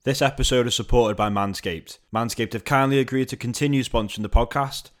This episode is supported by Manscaped. Manscaped have kindly agreed to continue sponsoring the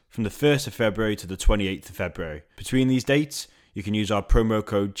podcast from the 1st of February to the 28th of February. Between these dates, you can use our promo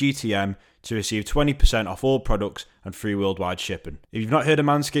code GTM to receive 20% off all products and free worldwide shipping. If you've not heard of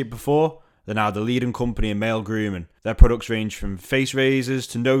Manscaped before, they're now the leading company in male grooming. Their products range from face razors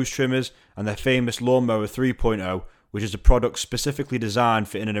to nose trimmers and their famous Lawnmower 3.0, which is a product specifically designed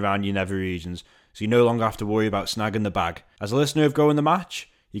for in and around your nether regions, so you no longer have to worry about snagging the bag. As a listener of Go in the Match,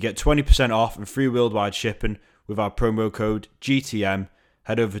 you get 20% off and free worldwide shipping with our promo code GTM.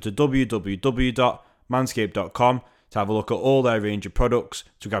 Head over to www.manscaped.com to have a look at all their range of products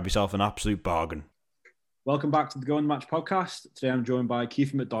to grab yourself an absolute bargain. Welcome back to the Go in the Match podcast. Today I'm joined by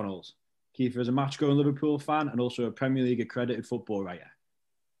Kiefer McDonald. Kiefer is a match-going Liverpool fan and also a Premier League accredited football writer.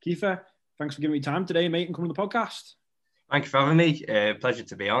 Kiefer, thanks for giving me time today, mate, and coming to the podcast. Thank you for having me. Pleasure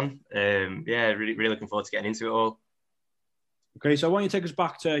to be on. Really looking forward to getting into it all. Okay, so I want you to take us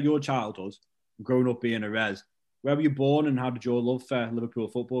back to your childhood, growing up being a Res. Where were you born and how did your love for Liverpool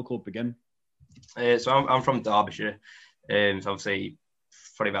Football Club begin? So I'm from Derbyshire, so obviously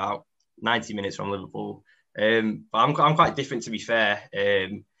probably about 90 minutes from Liverpool. But I'm quite different, to be fair.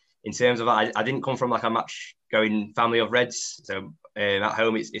 In terms of I didn't come from like a match-going family of Reds. So at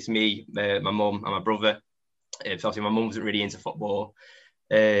home it's me, my mum and my brother. So obviously my mum wasn't really into football.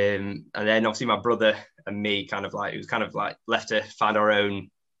 And then obviously my brother and me it was kind of like left to find our own,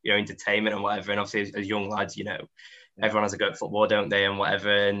 entertainment and whatever. And obviously as young lads, everyone has a go at football, don't they? And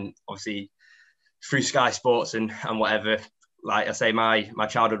whatever. And obviously through Sky Sports and whatever, like I say, my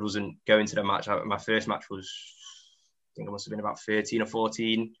childhood wasn't going to the match. My first match was, I think I must have been about 13 or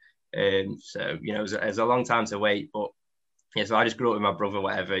 14. So, it was a long time to wait, but yeah, so I just grew up with my brother,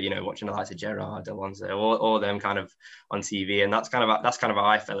 whatever, watching the likes of Gerrard, Alonso, all them kind of on TV, and that's kind of how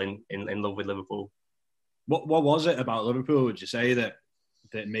I fell in love with Liverpool. What was it about Liverpool, would you say, that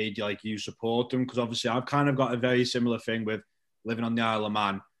made you support them? Because obviously I've kind of got a very similar thing with living on the Isle of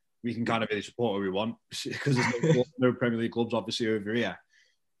Man. We can kind of really support who we want because there's no Premier League clubs obviously over here.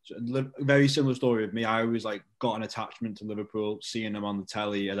 So, very similar story with me. I always got an attachment to Liverpool, seeing them on the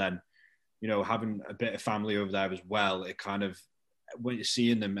telly, and then having a bit of family over there as well, it kind of, when you're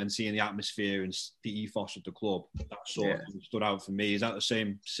seeing them and seeing the atmosphere and the ethos of the club, that sort of stood out for me. Is that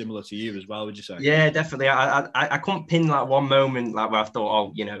similar to you as well, would you say? Yeah, definitely. I couldn't pin one moment where I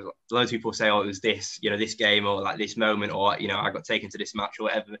thought, loads of people say, it was this, this game or this moment or, I got taken to this match or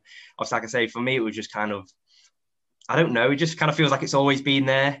whatever. Obviously, like I say, for me, it was just kind of, I don't know. It just kind of feels like it's always been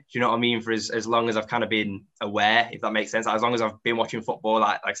there. Do you know what I mean? For as long as I've kind of been aware, if that makes sense. As long as I've been watching football,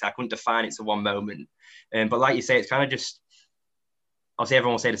 like I said, I couldn't define it to one moment. But like you say, it's kind of just. Obviously,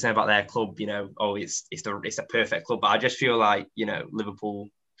 everyone will say the same about their club. It's a perfect club. But I just feel like Liverpool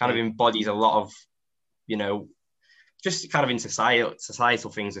kind of embodies a lot of, just kind of in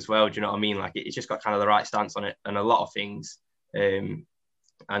societal things as well. Do you know what I mean? Like it's just got kind of the right stance on it and a lot of things.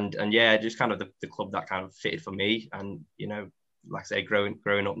 And yeah, just kind of the club that kind of fitted for me. And, like I say, growing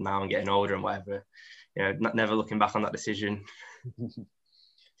up now and getting older and whatever, never looking back on that decision.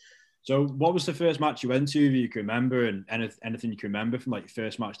 So what was the first match you went to that you can remember, and anything you can remember from your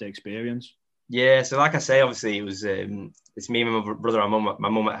first match day experience? Yeah, so like I say, obviously it was, it's me and my brother and my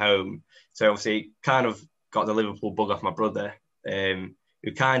mum at home. So obviously kind of got the Liverpool bug off my brother, who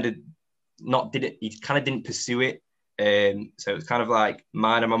kind of didn't pursue it. So it was kind of like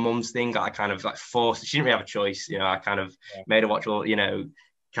mine and my mum's thing. I kind of forced. She didn't really have a choice, I kind of made her watch all. It was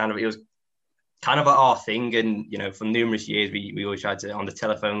kind of our thing. And for numerous years, we always tried to on the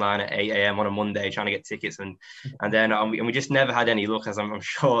telephone line at 8 a.m. on a Monday trying to get tickets, and then we just never had any luck, as I'm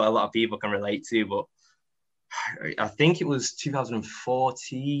sure a lot of people can relate to. But I think it was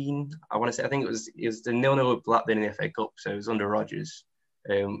 2014. I want to say I think it was the 0-0 with Blackburn in the FA Cup. So it was under Rodgers,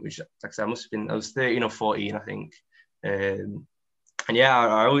 which like I said, I was 13 or 14, I think. And yeah,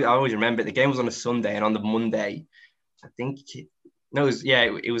 I always remember it. The game was on a Sunday, and on the Monday, I think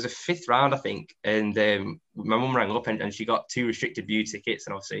it was a fifth round, I think. And my mum rang up and she got 2 restricted view tickets.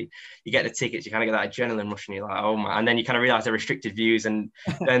 And obviously, you get the tickets, you kind of get that adrenaline rush, and you're like, oh my! And then you kind of realize they're restricted views, and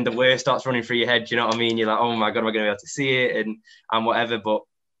then the word starts running through your head. Do you know what I mean? You're like, oh my god, am I going to be able to see it and whatever? But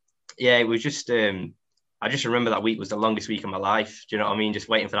yeah, it was just. I just remember that week was the longest week of my life. Do you know what I mean? Just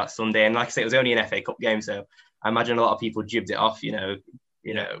waiting for that Sunday, and like I say, it was only an FA Cup game, so I imagine a lot of people jibbed it off.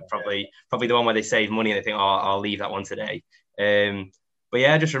 Probably the one where they save money and they think, oh, I'll leave that one today. But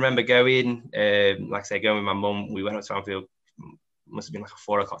yeah, I just remember going, like I say, going with my mum. We went up to Anfield. Must have been like a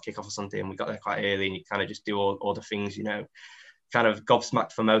 4 o'clock kickoff or something. We got there quite early, and you kind of just do all the things, kind of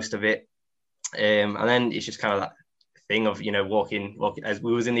gobsmacked for most of it. And then it's just kind of that thing of walking as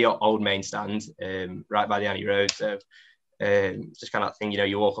we was in the old main stand, right by the Annie Road. So Just kind of thing,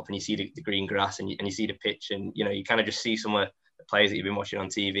 you walk up and you see the green grass and you see the pitch, and you kind of just see some of the players that you've been watching on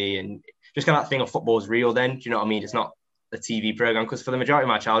TV, and just kind of thing of football's real. Then, do you know what I mean? It's not a TV program, because for the majority of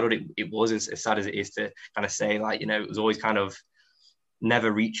my childhood, it was, as sad as it is to kind of say, like, it was always kind of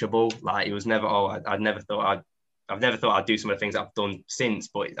never reachable. Like, it was never, I've never thought I'd do some of the things that I've done since,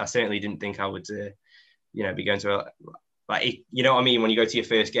 but I certainly didn't think I would, be going to you know what I mean? When you go to your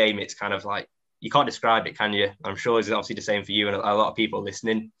first game, it's kind of like, you can't describe it, can you? I'm sure it's obviously the same for you and a lot of people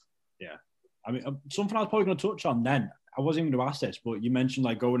listening. Yeah. I mean, something I was probably going to touch on then, I wasn't even going to ask this, but you mentioned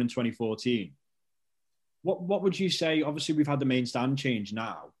like going in 2014. What would you say? Obviously, we've had the main stand change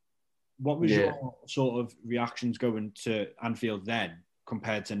now. What was your sort of reactions going to Anfield then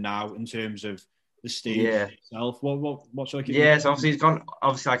compared to now in terms of the stadium itself? What's like? Yeah, so obviously it's gone.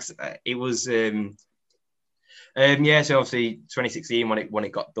 Obviously, like, it was. So obviously 2016 when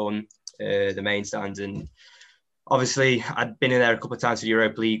it got done, the main stand, and obviously I'd been in there a couple of times for the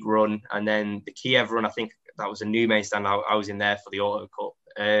Europa League run, and then the Kiev run. I think that was a new main stand. I was in there for the Auto Cup.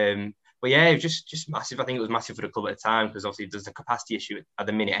 But yeah, it was just massive. I think it was massive for the club at the time, because obviously there's a capacity issue at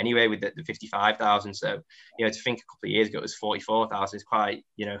the minute anyway with the 55,000. So, to think a couple of years ago it was 44,000 is quite,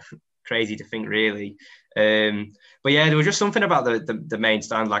 crazy to think, really. But yeah, there was just something about the main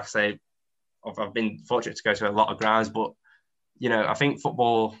stand. Like I say, I've been fortunate to go to a lot of grounds, but I think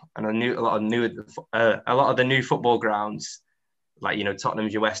football, and a lot of the new football grounds, like,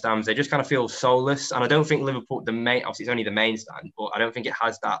 Tottenham's, your West Ham's, they just kind of feel soulless. And I don't think Liverpool, obviously it's only the main stand, but I don't think it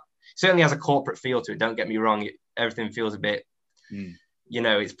has that. Certainly has a corporate feel to it. Don't get me wrong. Everything feels a bit,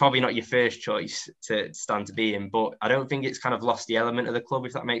 it's probably not your first choice to stand to be in, but I don't think it's kind of lost the element of the club,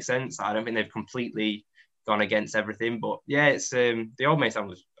 if that makes sense. I don't think they've completely gone against everything, but yeah, it's the old main stand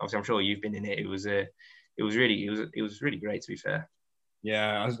was, obviously I'm sure you've been in it. It was really great, to be fair.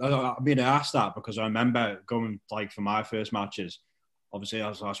 Yeah, I mean, I asked that because I remember going like for my first matches. Obviously,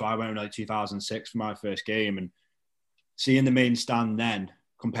 that's why I went in like 2006 for my first game, and seeing the main stand then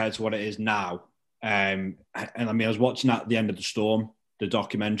compared to what it is now. And I mean, I was watching at the end of the Storm, the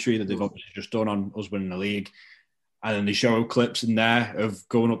documentary that they've obviously just done on us winning the league, and then they show clips in there of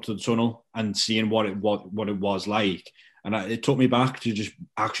going up to the tunnel and seeing what it was like. And it took me back to just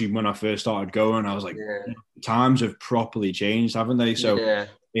actually when I first started going, I was like, times have properly changed, haven't they? So it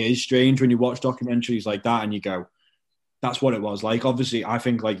is strange when you watch documentaries like that and you go, that's what it was like. Obviously, I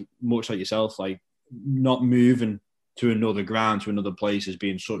think like much like yourself, like not moving to another ground, to another place has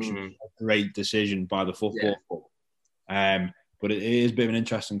been such a great decision by the football club. But it is a bit of an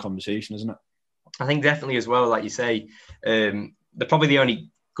interesting conversation, isn't it? I think definitely as well, like you say, probably the only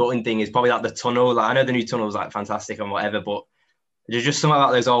gutting thing is probably like the tunnel. Like, I know the new tunnel's like fantastic and whatever, but there's just something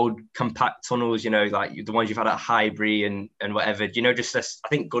about those old compact tunnels, like the ones you've had at Highbury and whatever. Just this, I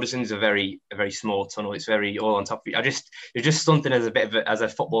think Goodison's a very small tunnel. It's very all on top of you. There's just something as a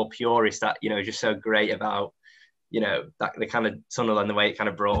football purist that just so great about that the kind of tunnel and the way it kind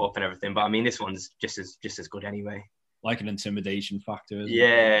of brought up and everything. But I mean, this one's just as good anyway. Like an intimidation factor, isn't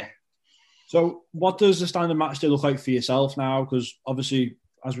it? So what does the standard match day look like for yourself now? Because obviously,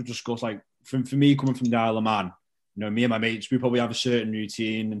 as we discussed, like for me coming from the Isle of Man, me and my mates, we probably have a certain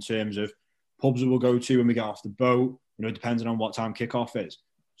routine in terms of pubs that we'll go to when we get off the boat, depending on what time kickoff is.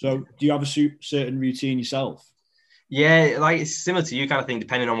 So do you have a certain routine yourself? Yeah, like it's similar to you kind of thing,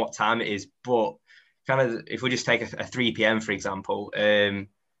 depending on what time it is. But kind of, if we just take a 3 p.m, for example,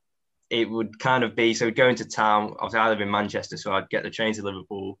 it would kind of be, so we'd go into town. Obviously, I live in Manchester, so I'd get the train to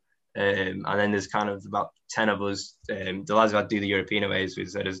Liverpool. And then there's kind of about 10 of us, the lads who I'd do the European aways with.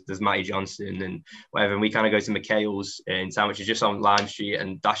 So there's Matty Johnson and whatever. And we kind of go to McHale's in town, which is just on Lime Street.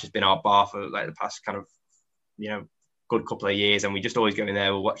 And Dash has been our bar for like the past kind of, good couple of years. And we just always go in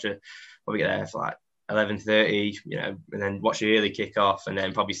there. We'll probably get there for like 11:30, and then watch the early kickoff, and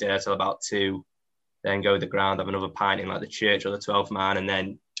then probably stay there till about 2. Then go to the ground, have another pint in like the church or the 12th man, and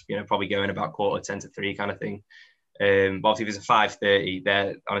then probably go in about 2:45 to 3 kind of thing. But obviously, if it's a 5:30,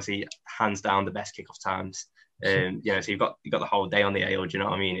 they're honestly hands down the best kickoff times. So you've got the whole day on the ale. Do you know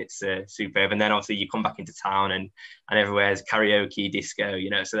what I mean? It's superb. And then obviously you come back into town and everywhere's karaoke, disco.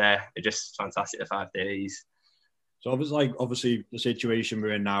 So they're just fantastic. The 5:30s. So obviously the situation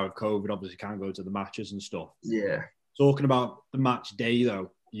we're in now with COVID, obviously can't go to the matches and stuff. Yeah. Talking about the match day though,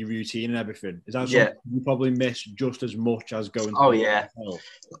 your routine and everything, is that something you probably miss just as much as going?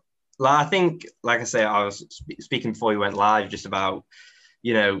 Like, I think, like I say, I was speaking before we went live just about,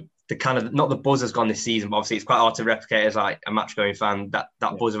 the kind of, not the buzz has gone this season, but obviously it's quite hard to replicate as like a match going fan, that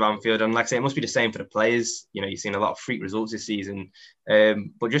buzz around the field. And like I say, it must be the same for the players. You've seen a lot of freak results this season.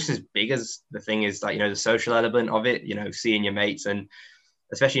 But just as big as the thing is, like, the social element of it, seeing your mates, and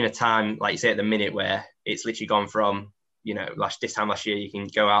especially in a time, like you say, at the minute where it's literally gone from this time last year, you can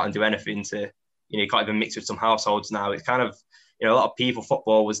go out and do anything to, you can't even mix with some households now. It's kind of, a lot of people,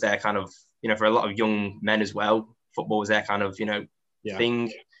 football was their kind of, for a lot of young men as well, football was their kind of,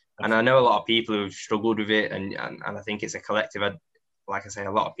 thing. And I know a lot of people who've struggled with it, and I think it's a collective. Like I say,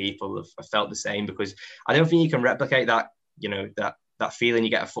 a lot of people have felt the same, because I don't think you can replicate that, that feeling you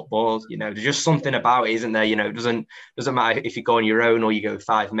get at football. There's just something about it, isn't there? It doesn't matter if you go on your own or you go with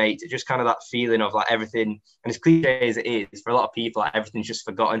 5 mates. It's just kind of that feeling of like everything, and as cliche as it is, for a lot of people, like everything's just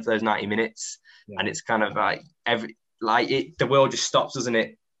forgotten for those 90 minutes. Yeah. And it's kind of like the world just stops, doesn't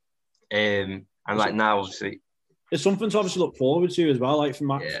it? And like now, obviously, it's something to obviously look forward to as well. Like for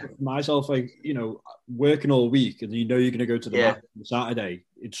myself, like, working all week and you're going to go to the match on Saturday.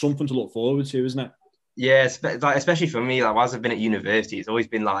 It's something to look forward to, isn't it? Yeah, especially for me, like whilst I've been at university, it's always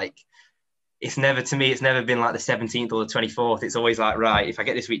been like, it's never been like the 17th or the 24th. It's always like, right, if I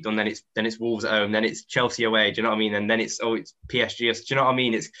get this week done, then it's Wolves at home, then it's Chelsea away. Do you know what I mean? And then it's PSG. Do you know what I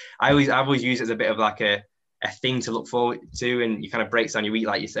mean? I always use it as a bit of like a thing to look forward to, and you kind of breaks down your week,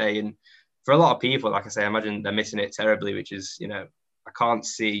 like you say. And for a lot of people, like I say, I imagine they're missing it terribly, which is, I can't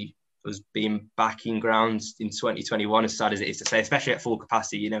see us being back in grounds in 2021, as sad as it is to say, especially at full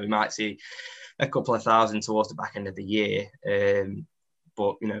capacity. We might see a couple of thousand towards the back end of the year.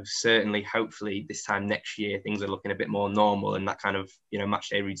 But, certainly, hopefully this time next year, things are looking a bit more normal, and that kind of, match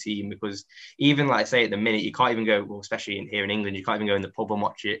day routine, because even like I say, at the minute, you can't even go, well, especially here in England, you can't even go in the pub and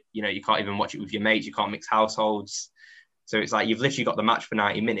watch it. You can't even watch it with your mates. You can't mix households. So it's like, you've literally got the match for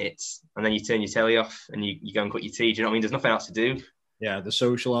 90 minutes and then you turn your telly off and you go and cut your tea. Do you know what I mean? There's nothing else to do. Yeah, the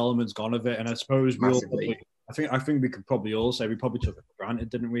social element's gone of it. And I suppose I think we could probably all say we probably took it for granted,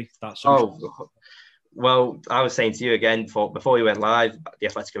 didn't we? Well, I was saying to you again before we went live, the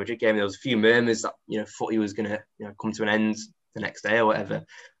Atletico Madrid game, there was a few murmurs that, footy was going to come to an end the next day or whatever.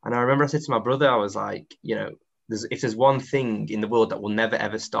 And I remember I said to my brother, I was like, if there's one thing in the world that will never,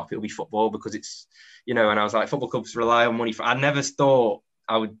 ever stop, it'll be football, because it's, and I was like, football clubs rely on money. I never thought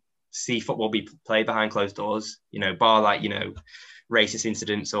I would see football be played behind closed doors, bar like, racist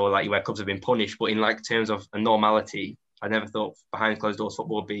incidents or like where clubs have been punished. But in like terms of a normality, I never thought behind closed doors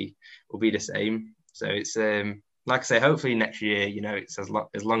football will be the same. So it's, like I say, hopefully next year, it's as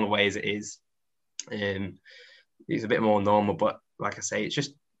long away as it is. It's a bit more normal, but like I say, it's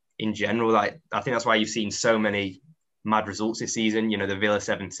just in general, like I think that's why you've seen so many mad results this season. The Villa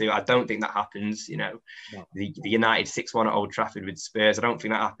 7-2. I don't think that happens. No. The United 6-1 at Old Trafford with Spurs. I don't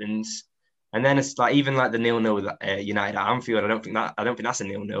think that happens. And then it's like even like the 0-0 United at Anfield. I don't think that's a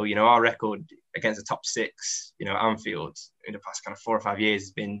 0-0. Our record against the top 6, at Anfield in the past kind of 4 or 5 years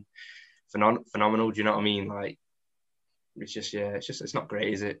has been phenomenal. Do you know what I mean? Like it's not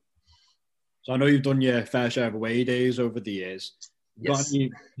great, is it? So I know you've done your fair share of away days over the years. Yes. Got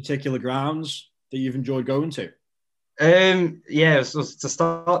any particular grounds that you've enjoyed going to? So to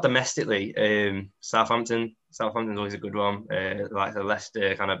start domestically, Southampton's always a good one. Like the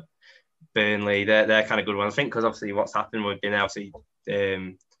Leicester, kind of Burnley, they're kind of good ones. I think because obviously what's happened, we've been obviously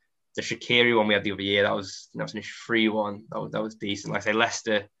the Shaqiri one we had the other year. That was an 3-1. That was decent. Like I say,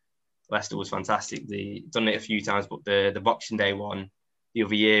 Leicester was fantastic. They done it a few times, but the Boxing Day one, the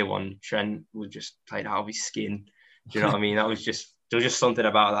other year one, Trent was just played out of his skin. Do you know what I mean? There was just something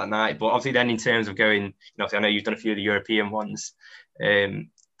about that night. But obviously then in terms of going, I know you've done a few of the European ones.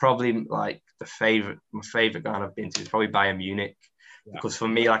 Probably like my favourite ground I've been to is probably Bayern Munich. Yeah. Because for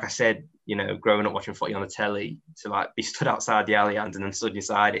me, like I said, growing up watching footy on the telly, to like be stood outside the Allianz and then stood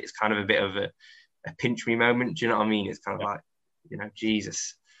inside it, it's kind of a bit of a pinch me moment. Do you know what I mean? It's kind of like,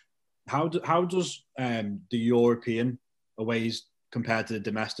 Jesus. How does the European aways compare to the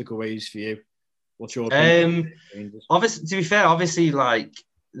domestic aways for you? What's your opinion? Obviously, to be fair, like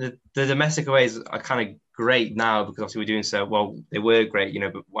the domestic aways are kind of great now because obviously we're doing so well. They were great,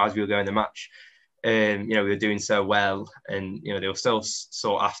 but as we were going the match, we were doing so well, and they were still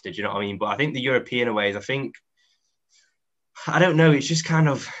sought after. Do you know what I mean? But I think the European aways, I don't know. It's just kind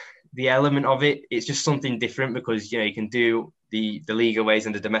of the element of it. It's just something different because you can do the league aways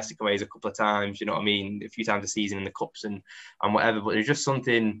and the domestic aways a couple of times. You know what I mean? A few times a season in the cups and whatever. But there's just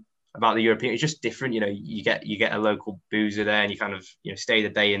something about the European. It's just different. You get a local boozer there, and you kind of stay the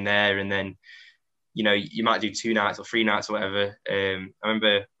day in there, and then you might do 2 nights or 3 nights or whatever. I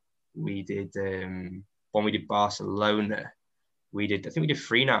remember we did when we did Barcelona. I think we did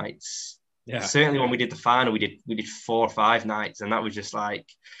 3 nights. Yeah. Certainly when we did the final, we did 4 or 5 nights, and that was just like,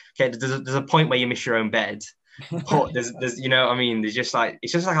 okay, there's a point where you miss your own bed, but there's there's just like,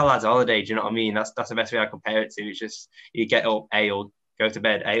 it's just like a lad's holiday. Do you know what I mean? That's the best way I compare it to. It's just you get up, ale, go to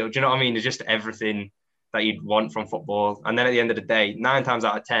bed, ale. Do you know what I mean? There's just everything that you'd want from football, and then at the end of the day, 9 times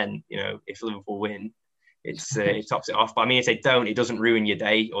out of 10, if Liverpool win, it tops it off. But I mean, if they don't, it doesn't ruin your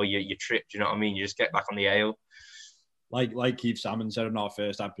day or your trip. Do you know what I mean? You just get back on the ale. Like Keith Salmon said in our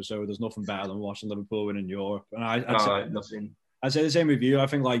first episode, there's nothing better than watching Liverpool win in Europe. And Nothing. I'd say the same with you. I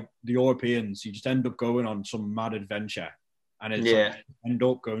think like the Europeans, you just end up going on some mad adventure, and it's like, end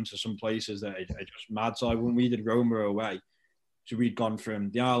up going to some places that are just mad. So like when we did Roma away, so we'd gone from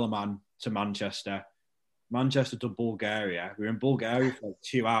the Isle of Man to Manchester to Bulgaria. We were in Bulgaria for like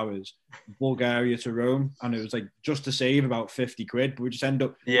 2 hours, Bulgaria to Rome, and it was like just to save about 50 quid. But we just end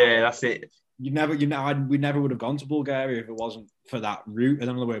up. Yeah, that's it. We never would have gone to Bulgaria if it wasn't for that route. And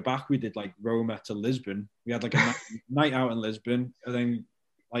then on the way back, we did like Roma to Lisbon. We had like a night out in Lisbon, and then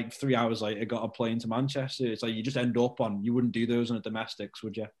like 3 hours later, got a plane to Manchester. It's like you just end up on. You wouldn't do those on a domestics,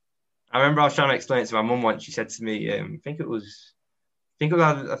 would you? I remember I was trying to explain it to my mum once. She said to me, I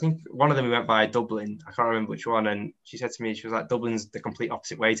think one of them we went by Dublin. I can't remember which one. And she said to me, she was like, Dublin's the complete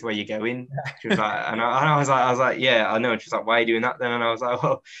opposite way to where you're going. She was like, and I was like, yeah, I know. And she was like, why are you doing that then? And I was like,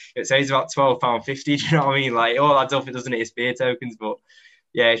 well, it saves about £12.50. Do you know what I mean? Like, all adds up, it doesn't, it's beer tokens. But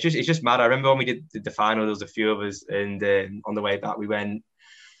yeah, it's just mad. I remember when we did the final, there was a few of us, and on the way back, we went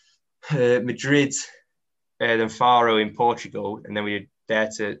Madrid, then Faro in Portugal, and then we were there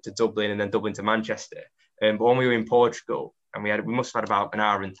to Dublin, and then Dublin to Manchester. But when we were in Portugal, and we must have had about an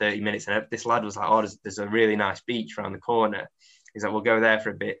hour and 30 minutes. And this lad was like, oh, there's a really nice beach around the corner. He's like, we'll go there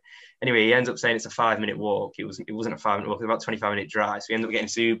for a bit. Anyway, he ends up saying it's a 5-minute walk. It wasn't a 5-minute walk. It was about 25-minute drive. So we ended up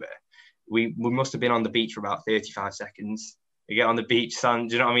getting Uber. We must have been on the beach for about 35 seconds. We get on the beach, sun,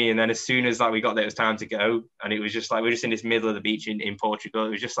 do you know what I mean? And then as soon as like we got there, it was time to go. And it was just like, we're just in this middle of the beach in Portugal. It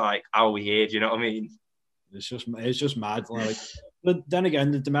was just like, how are we here? Do you know what I mean? It's just mad. Like, but then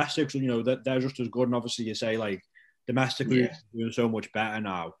again, the domestics, you know, they're just as good. And obviously you say like, domestically, doing so much better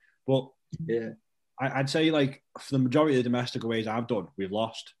now. But yeah, I'd say like for the majority of the domestic aways I've done, we've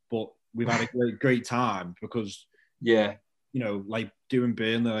lost, but we've had a great time because you know, like doing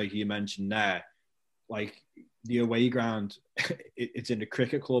Burnley, like you mentioned there, like the away ground, it's in the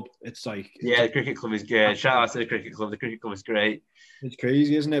cricket club. It's like the cricket club is good. Shout out to the cricket club. The cricket club is great. It's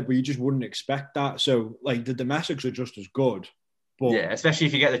crazy, isn't it? But you just wouldn't expect that. So like the domestics are just as good. But, yeah, especially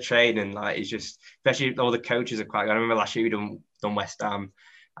if you get the training, like it's just, especially all the coaches are quite good. I remember last year we done West Ham,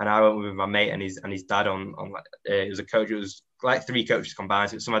 and I went with my mate and his dad on like it was a coach. It was like 3 coaches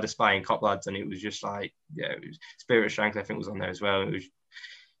combined. So it was some of the Spy and Cop lads, and it was just like it was Spirit of Strength. I think was on there as well. It was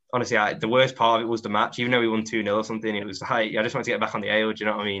honestly the worst part of it was the match. Even though we won 2-0 or something, it was like I just wanted to get back on the ale. Do you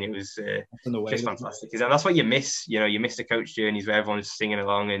know what I mean? It was just fantastic. That's what you miss. You know, you miss the coach journeys where everyone's singing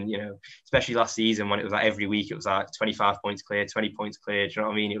along, and you know, especially last season when it was like every week it was like 25 points clear, 20 points clear. Do you know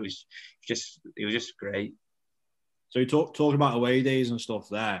what I mean? It was just great. So you talking about away days and stuff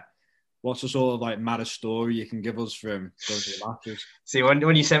there. What's the sort of like maddest story you can give us from going to the matches? See,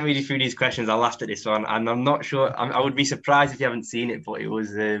 when you sent me through these questions, I laughed at this one, and I'm not sure. I would be surprised if you haven't seen it, but it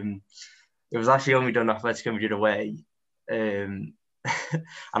was actually only done Atletico Madrid away, and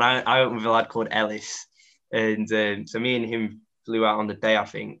I went with a lad called Ellis, and so me and him flew out on the day, I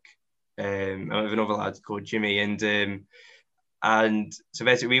think. I went with another lad called Jimmy, and so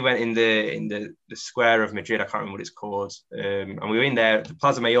basically we went in the square of Madrid. I can't remember what it's called. And we were in there, the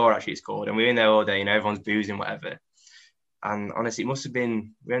Plaza Mayor actually it's called. And we were in there all day, you know, everyone's boozing, whatever. And honestly, it must have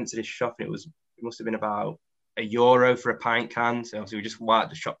been, we went to this shop and it must have been about €1 for a pint can. So obviously we just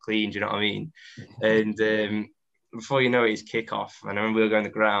wiped the shop clean, do you know what I mean? And before you know it, it's kick-off. And I remember we were going to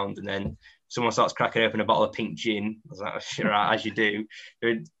the ground and then someone starts cracking open a bottle of pink gin. I was like, oh, sure, right, as you do. They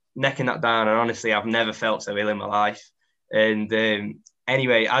were necking that down. And honestly, I've never felt so ill in my life. And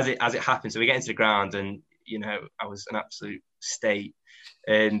anyway, as it happened, so we get into the ground, and you know, I was an absolute state.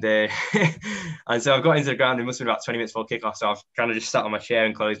 And and so I've got into the ground. It must have been about 20 minutes before kickoff. So I've kind of just sat on my chair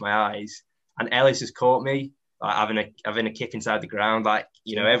and closed my eyes. And Ellis has caught me like having a kick inside the ground. Like,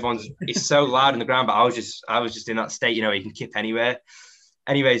 you know, it's so loud in the ground, but I was just in that state. You know, you can kip anywhere.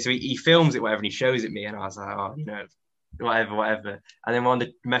 Anyway, so he films it, whatever, and he shows it me, and I was like, oh, you know, whatever. And then we're on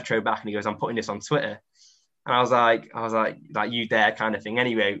the metro back, and he goes, I'm putting this on Twitter. And I was like, you there kind of thing.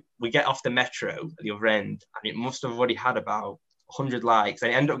 Anyway, we get off the metro at the other end, and it must have already had about 100 likes.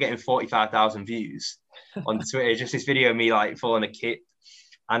 And it ended up getting 45,000 views on Twitter. Just this video of me like falling a kip.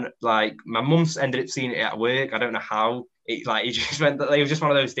 And like my mum's ended up seeing it at work. I don't know how. It was just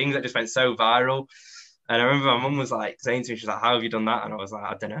one of those things that just went so viral. And I remember my mum was like saying to me, she's like, how have you done that? And I was like,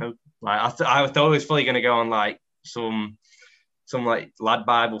 I don't know. Like I thought it was fully going to go on like some like lad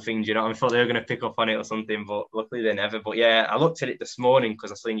Bible things, you know. I thought they were going to pick up on it or something, but luckily they never. But yeah, I looked at it this morning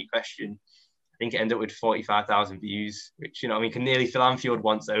because I saw your question. I think it ended up with 45,000 views, which, you know, I mean, can nearly fill Anfield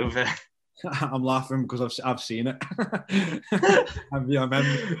once over. I'm laughing because I've seen it. I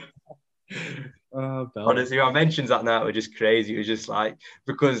remember. Honestly, I mentioned that now. It was just crazy. It was just like,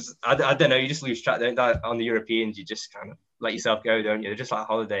 because I don't know, you just lose track. On the Europeans, you just kind of let yourself go, don't you? They're just like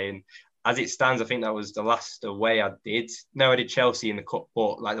holiday. And as it stands, I think that was the last away I did. No, I did Chelsea in the cup,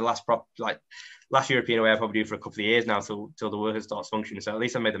 but like the last European away I probably do for a couple of years now till the world starts functioning. So at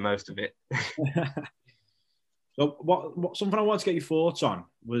least I made the most of it. So what something I wanted to get your thoughts on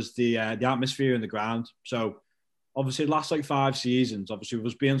was the atmosphere in the ground. So obviously the last like 5 seasons, obviously with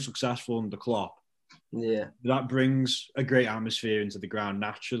us being successful under Klopp, that brings a great atmosphere into the ground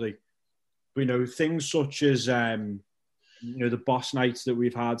naturally. But things such as the boss nights that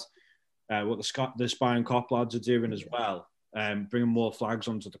we've had, what the Spine Cop lads are doing as well, bringing more flags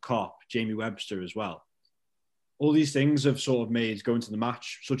onto the Cop, Jamie Webster as well. All these things have sort of made going to the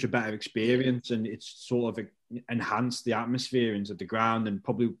match such a better experience, and it's sort of enhanced the atmosphere into the ground and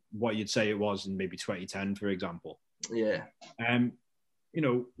probably what you'd say it was in maybe 2010, for example. Yeah.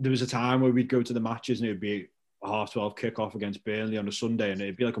 There was a time where we'd go to the matches and it would be a 12:30 kickoff against Burnley on a Sunday, and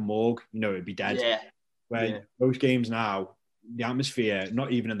it'd be like a morgue. It'd be dead. Yeah. Where most games now, the atmosphere,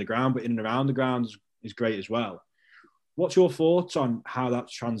 not even in the ground, but in and around the ground, is great as well. What's your thoughts on how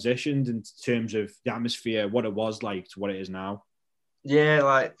that's transitioned in terms of the atmosphere, what it was like to what it is now? Yeah,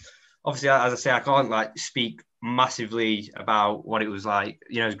 like obviously, as I say, I can't like speak massively about what it was like,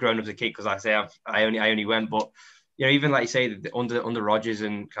 as growing up as a kid, because like I say I only went, but even like you say under Rodgers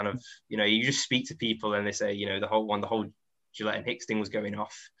and kind of you just speak to people and they say the whole Gillette and Hicks thing was going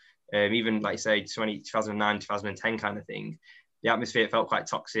off, even like you say 2009 2010 kind of thing. The atmosphere felt quite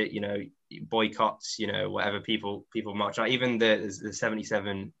toxic, boycotts, whatever, people march out. Even the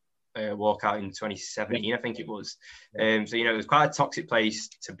 77 walkout in 2017, I think it was. So, it was quite a toxic place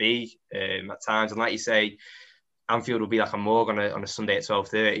to be at times. And like you say, Anfield will be like a morgue on a Sunday at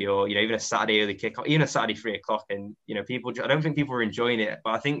 12:30, or, even a Saturday early kickoff, even a Saturday 3:00. And, people, I don't think people were enjoying it.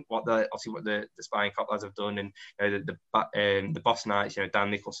 But I think what the Spine Cop lads have done, and the boss nights,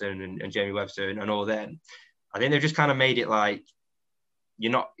 Dan Nicholson and Jamie Webster and all them, I think they've just kind of made it like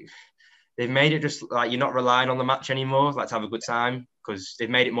they've made it just like you're not relying on the match anymore, like to have a good time, because they've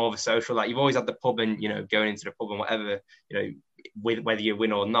made it more of a social. Like you've always had the pub and, going into the pub and whatever, with whether you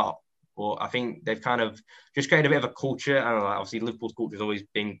win or not. But I think they've kind of just created a bit of a culture. And like, obviously Liverpool's culture has always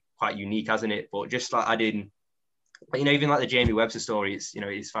been quite unique, hasn't it? But just like adding, even like the Jamie Webster story,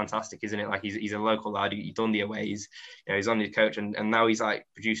 it's fantastic, isn't it? Like he's a local lad. He's done the aways, he's on his coach, and now he's like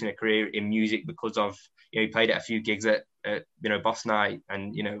producing a career in music because of, he played at a few gigs at Boss Night,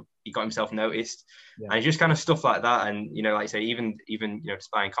 and he got himself noticed, and it's just kind of stuff like that. And like I say, even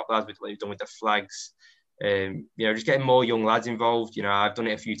Spine Cop lads with what they've done with the flags, just getting more young lads involved. I've done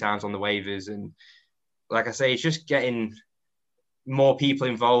it a few times on the waivers, and like I say, it's just getting more people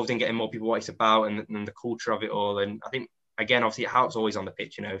involved and getting more people what it's about, and the culture of it all. And I think, again, obviously it helps always on the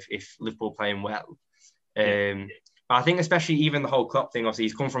pitch, if Liverpool playing well. But I think especially even the whole Klopp thing, obviously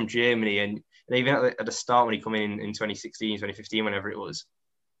he's come from Germany, and even at the start when he come in 2016, 2015, whenever it was,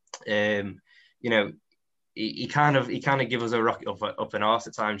 he kind of give us a rocket up an arse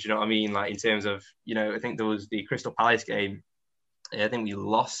at times, you know what I mean? Like in terms of, I think there was the Crystal Palace game, I think we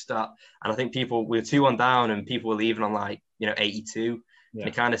lost that, and I think we were 2-1 down, and people were leaving on 82. Yeah. And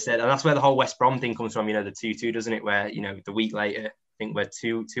he kind of said, and that's where the whole West Brom thing comes from, the 2-2, doesn't it? Where, the week later, I think we're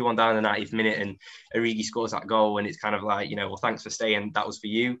 2-1 down in the 90th minute, and Origi scores that goal, and it's kind of like, well, thanks for staying, that was for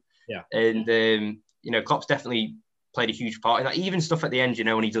you. Yeah. And, Klopp's definitely played a huge part in that. Even stuff at the end,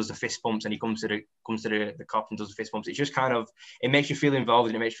 when he does the fist bumps and he comes to the Kop and does the fist bumps, it's just kind of, it makes you feel involved,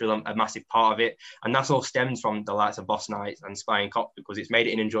 and it makes you feel a massive part of it. And that's all stems from the likes of Boss Night and Spine Cop, because it's made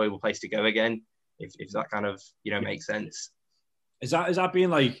it an enjoyable place to go again, if that kind of, makes sense. Is that being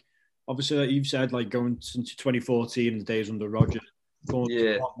like, obviously like you've said, like going since 2014, the days under Rodgers, going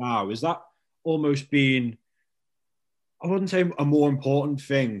to now, is that almost being, I wouldn't say a more important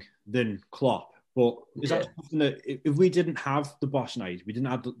thing than Klopp, but is that something that if we didn't have the Boss Night, we didn't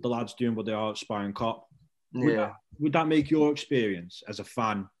have the lads doing what they are at Spine Cop, would that make your experience as a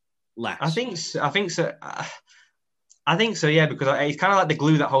fan less? I think so. I think so, yeah, because it's kind of like the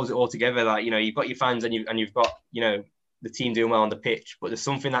glue that holds it all together. Like, you've got your fans and you've got, the team doing well on the pitch, but there's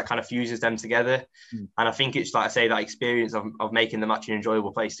something that kind of fuses them together. And I think it's, like I say, that experience of making the match an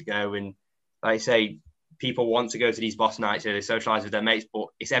enjoyable place to go. And like I say, people want to go to these Boss Nights, they socialise with their mates, but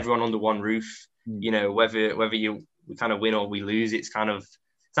it's everyone under one roof. Whether you kind of win or we lose, it's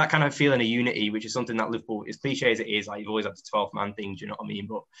that kind of feeling of unity, which is something that Liverpool, as cliche as it is, like you've always had the 12th man thing, do you know what I mean?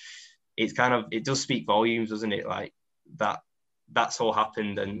 But it's kind of, it does speak volumes, doesn't it? Like that's all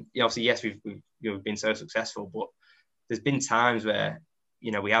happened. And obviously, yes, we've been so successful, but there's been times where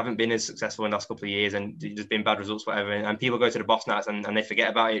we haven't been as successful in the last couple of years, and there's been bad results, whatever, and people go to the boss nights and they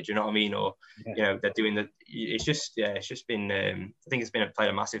forget about it. Do you know what I mean? Or they're doing the. It's just been. I think it's played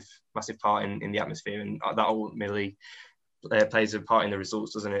a massive part in the atmosphere, and that ultimately plays a part in the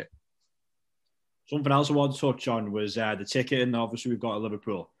results, doesn't it? Something else I wanted to touch on was the ticketing. Obviously, we've got at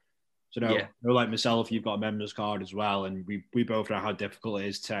Liverpool. So, like myself, you've got a members card as well, and we both know how difficult it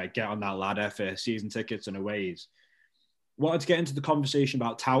is to get on that ladder for season tickets and aways. Wanted to get into the conversation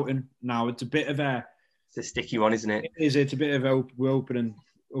about touting. Now, it's a bit of it's a sticky one, isn't it? It's a bit of we're opening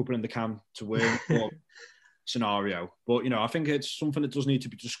the can to win scenario. But, I think it's something that does need to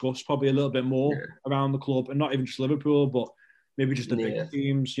be discussed probably a little bit more around the club, and not even just Liverpool, but maybe just the big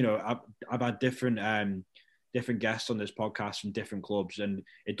teams. I've had different guests on this podcast from different clubs, and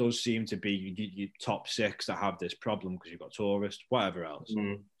it does seem to be your top six that have this problem because you've got tourists, whatever else.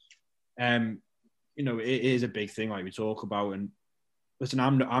 It is a big thing like we talk about. And listen,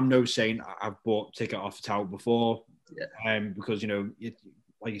 I'm no saint. I've bought ticket off tout before, because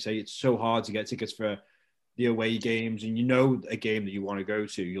like you say, it's so hard to get tickets for the away games, and a game that you want to go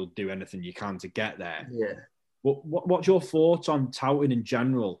to, you'll do anything you can to get there. What's your thoughts on touting in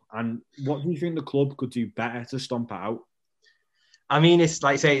general, and what do you think the club could do better to stomp it out? I mean, it's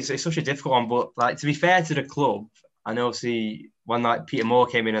like I say, it's such a difficult one, but like, to be fair to the club, and obviously when like Peter Moore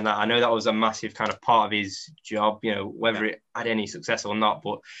came in and that, I know that was a massive kind of part of his job, whether it had any success or not,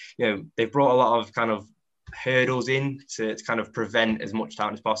 but they've brought a lot of kind of hurdles in to kind of prevent as much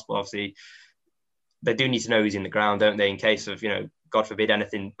touting as possible. Obviously, they do need to know who's in the ground, don't they? In case of, God forbid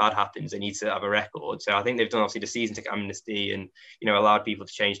anything bad happens, they need to have a record. So I think they've done obviously the season ticket amnesty and, allowed people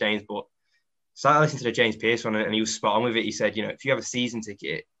to change names. But started listening to the James Pearce one, and he was spot on with it. He said, if you have a season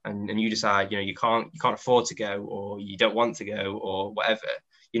ticket and you decide, you can't afford to go, or you don't want to go, or whatever,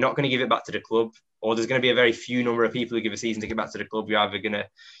 you're not going to give it back to the club, or there's going to be a very few number of people who give a season ticket back to the club. You're either going to,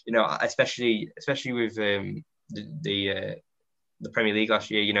 especially with the Premier League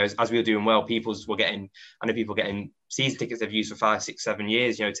last year, as we were doing well, I know people getting season tickets they've used for 5, 6, 7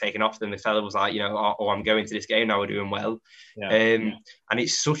 years, taken off them. The fella was like, I'm going to this game now, we're doing well. And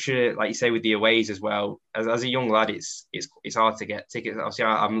it's such a, like you say, with the aways as well, as a young lad, it's hard to get tickets. Obviously,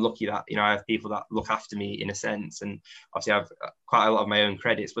 I'm lucky that, I have people that look after me in a sense, and obviously I have quite a lot of my own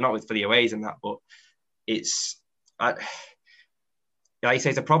credits, but not for the aways and that, but like you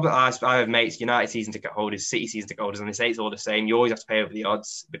say, it's a problem. I have mates, United season ticket holders, City season ticket holders, and they say it's all the same. You always have to pay over the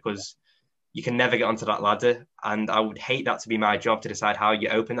odds because you can never get onto that ladder. And I would hate that to be my job, to decide how you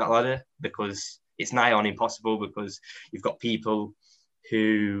open that ladder, because it's nigh on impossible, because you've got people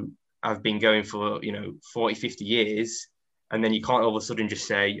who have been going for, 40, 50 years. And then you can't all of a sudden just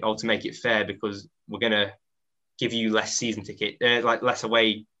say, to make it fair, because we're going to give you less season ticket, less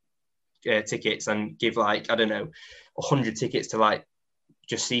away tickets, and give 100 tickets to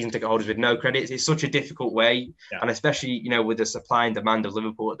just season ticket holders with no credits. It's such a difficult way, and especially with the supply and demand of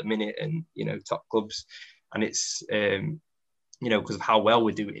Liverpool at the minute, and top clubs, and it's because of how well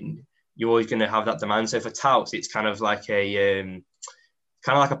we're doing, you're always going to have that demand. So for touts, it's kind of like a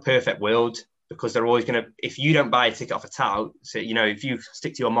perfect world, because they're always going to, if you don't buy a ticket off a tout, so if you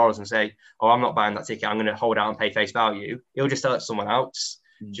stick to your morals and say, I'm not buying that ticket, I'm going to hold out and pay face value, he'll just sell it to someone else.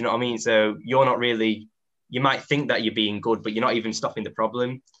 Do you know what I mean? So you're not really, you might think that you're being good, but you're not even stopping the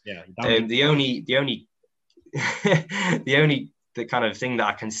problem. The only the kind of thing that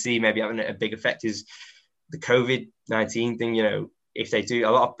I can see maybe having a big effect is the COVID-19 thing. If they do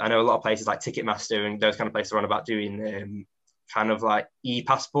I know a lot of places like Ticketmaster and those kind of places are on about doing kind of like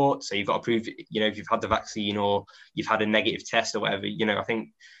e-passport. So you've got to prove, if you've had the vaccine or you've had a negative test or whatever. I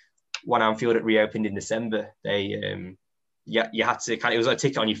think when Anfield had reopened in December, they you had to it was like a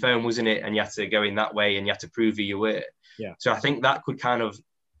ticket on your phone, wasn't it? And you had to go in that way, and you had to prove who you were. So I think that could kind of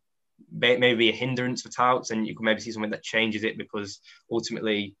maybe be a hindrance for touts, and you could maybe see something that changes it, because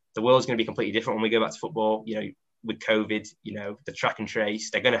ultimately the world's going to be completely different when we go back to football. With COVID, the track and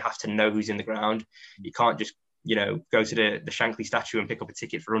trace, they're going to have to know who's in the ground. You can't just go to the Shankly statue and pick up a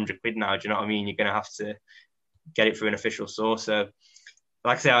ticket for £100 now. Do you know what I mean? You're going to have to get it through an official source. So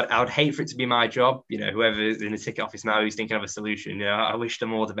like I say, I would hate for it to be my job. Whoever is in the ticket office now who's thinking of a solution, I wish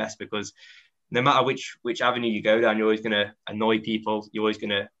them all the best, because no matter which avenue you go down, you're always going to annoy people. You're always going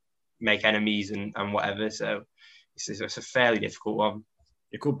to make enemies and whatever. So it's a fairly difficult one.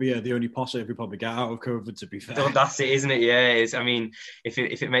 It could be the only positive we probably get out of COVID, to be fair. That's it, isn't it? Yeah. I mean, if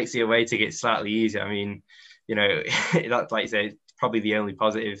it makes the away ticket slightly easier, I mean, that's, like you say, probably the only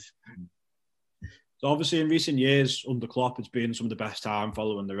positive. So obviously in recent years under Klopp, it's been some of the best time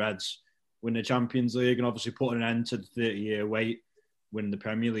following the Reds win the Champions League, and obviously putting an end to the 30-year wait, winning the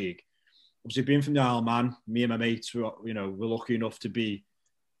Premier League. Obviously being from the Isle of Man, me and my mates, we're lucky enough to be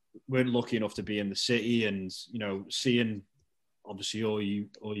weren't lucky enough to be in the city, and seeing obviously all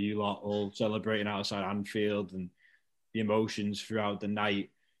you lot all celebrating outside Anfield and the emotions throughout the night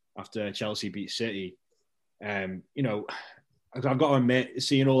after Chelsea beat City. I've got to admit,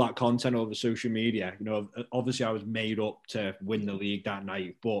 seeing all that content over social media, obviously I was made up to win the league that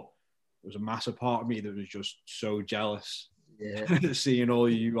night, but there was a massive part of me that was just so jealous. Yeah. Seeing all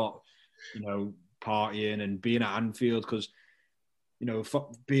you lot, partying and being at Anfield, because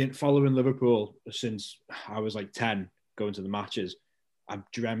following Liverpool since I was like 10, going to the matches, I've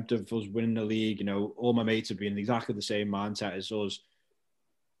dreamt of us winning the league. All my mates have been in exactly the same mindset as us,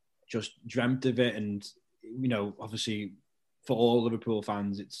 just dreamt of it. And obviously for all Liverpool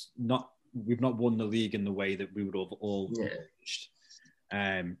fans, we've not won the league in the way that we would have all wished.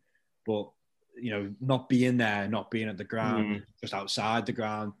 But not being there, not being at the ground, just outside the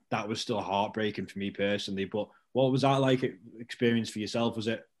ground, that was still heartbreaking for me personally. But what was that like experience for yourself? Was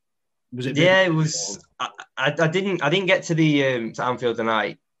it? Yeah, it was. I didn't get to the to Anfield the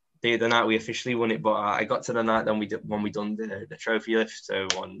night we officially won it, but I got to the night when we done the trophy lift. So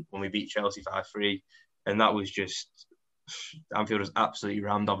when we beat Chelsea 5-3, and that was just, Anfield was absolutely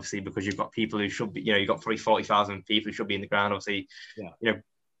rammed, obviously, because you've got people who should be, you've got probably 40,000 people who should be in the ground, obviously. Yeah.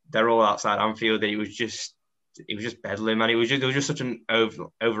 They're all outside Anfield. It was just bedlam, and there was just such an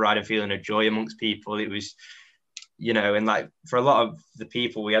overriding feeling of joy amongst people. It was, and like for a lot of the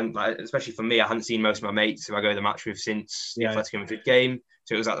people, we hadn't, like, especially for me, I hadn't seen most of my mates who I go to the match with since the Atletico Madrid game.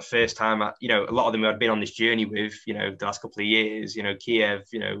 So it was like the first time, a lot of them I'd been on this journey with, the last couple of years, Kiev,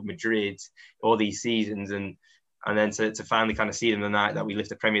 Madrid, all these seasons, and then to finally kind of see them the night that we lift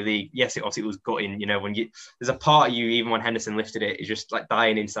the Premier League. Yes, it was gutting, when there's a part of you, even when Henderson lifted it, is just like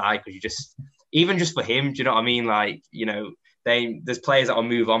dying inside, because even just for him, do you know what I mean? Like, there's players that will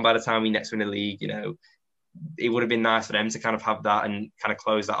move on by the time we next win the league, it would have been nice for them to kind of have that and kind of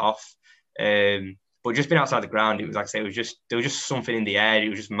close that off. But just being outside the ground, it was, like I say, there was just something in the air. It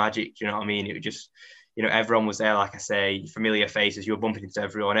was just magic. Do you know what I mean? It was just, everyone was there, like I say, familiar faces. You were bumping into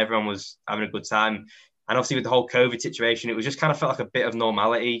everyone. Everyone was having a good time. And obviously with the whole COVID situation, it was just kind of felt like a bit of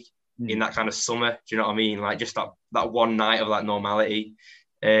normality in that kind of summer. Do you know what I mean? Like just that one night of like normality.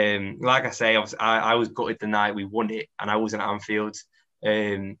 Like I say, I was gutted the night we won it, and I wasn't at Anfield.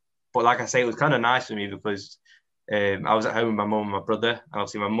 But like I say, it was kind of nice for me because I was at home with my mum and my brother. And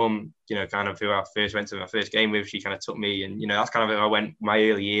obviously my mum, kind of who I first went to my first game with, she kind of took me. And, that's kind of who I went my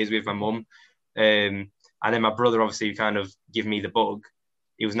early years with, my mum. And then my brother, obviously, kind of give me the bug.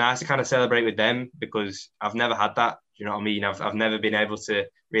 It was nice to kind of celebrate with them because I've never had that. Do you know what I mean? I've never been able to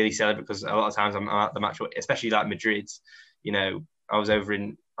really celebrate because a lot of times I'm at the match, especially like Madrid, I was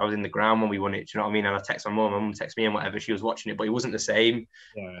in the ground when we won it. Do you know what I mean? And I text my mum texted me and whatever. She was watching it, but it wasn't the same.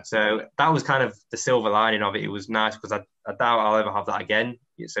 Yeah. So that was kind of the silver lining of it. It was nice because I doubt I'll ever have that again.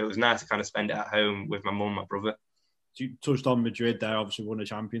 So it was nice to kind of spend it at home with my mum and my brother. You touched on Madrid there, obviously won the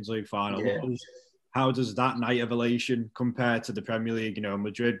Champions League final. Yeah. How does that night of elation compare to the Premier League?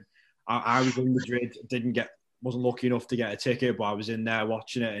 Madrid, I was in Madrid, wasn't lucky enough to get a ticket, but I was in there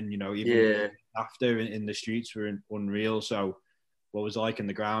watching it, and even after in the streets were unreal. So what was it like in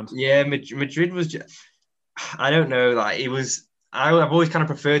the ground? Yeah, Madrid was just, I don't know, like it was, I've always kind of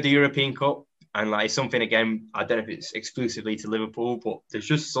preferred the European Cup, and like something, again, I don't know if it's exclusively to Liverpool, but there's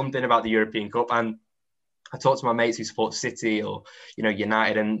just something about the European Cup. And I talk to my mates who support City or,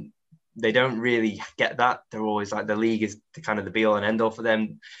 United, and they don't really get that. They're always like, the league is the kind of the be all and end all for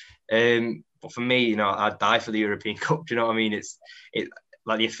them. But for me, I'd die for the European Cup. Do you know what I mean? It's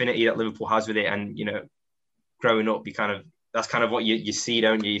like the affinity that Liverpool has with it, and growing up, that's kind of what you see,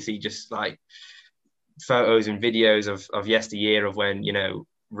 don't you? You see just like photos and videos of yesteryear of when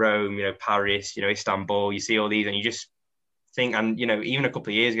Rome, Paris, Istanbul. You see all these, and you just think, and even a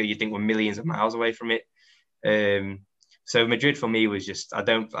couple of years ago, you think we're millions of miles away from it. So Madrid for me was just, I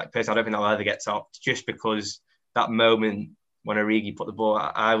don't think that'll ever get topped, just because that moment when Origi put the ball,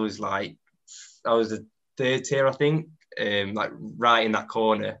 I was the third tier, I think, like right in that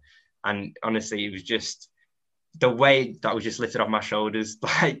corner. And honestly, it was just the weight that was just lifted off my shoulders.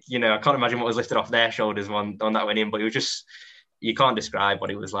 Like, I can't imagine what was lifted off their shoulders on that went in, but it was just, you can't describe what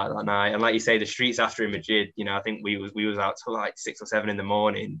it was like that night. And like you say, the streets after in Madrid, I think we was out till like 6 or 7 in the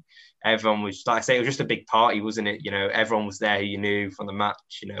morning. Everyone was, like I say, it was just a big party, wasn't it? Everyone was there who you knew from the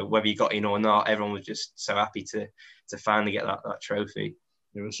match, whether you got in or not. Everyone was just so happy to finally get that trophy.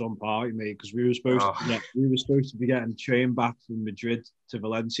 There was some party, mate, because we were supposed to be getting train back from Madrid to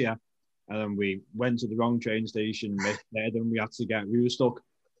Valencia, and then we went to the wrong train station, missed there, then we were stuck.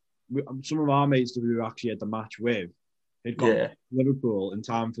 Some of our mates that we were actually at the match with, had got to Liverpool in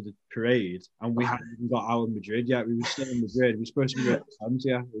time for the parade, and we hadn't even got out of Madrid yet. We were still in Madrid. We were supposed to be at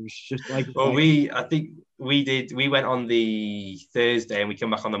Valencia. It was just like. Well, I think we did. We went on the Thursday and we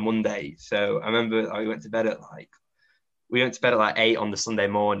came back on the Monday. So I remember we went to bed at like 8 on the Sunday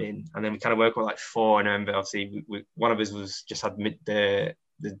morning, and then we kind of woke up at like 4. And I remember obviously one of us was just had the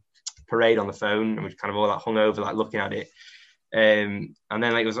parade on the phone, and we kind of all like hung over like looking at it. And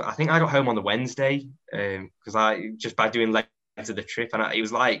then like, I think I got home on the Wednesday because I just by doing legs of the trip, and it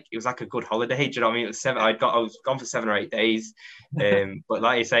was like a good holiday. Do you know what I mean? It was 7. I was gone for 7 or 8 days, but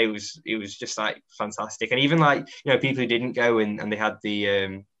like you say, it was just like fantastic. And even like people who didn't go and they had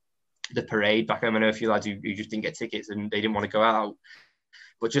the parade back home. I know a few lads who just didn't get tickets and they didn't want to go out,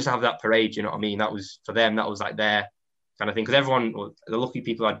 but just to have that parade, you know what I mean? That was for them. That was like their kind of thing, because everyone, the lucky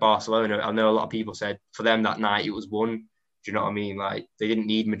people had Barcelona. I know a lot of people said for them that night it was won. Do you know what I mean? Like they didn't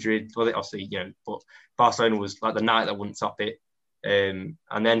need Madrid. Well, obviously, but Barcelona was like the night that wouldn't top it. And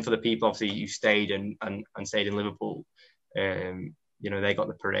then for the people, obviously, who stayed and stayed in Liverpool, they got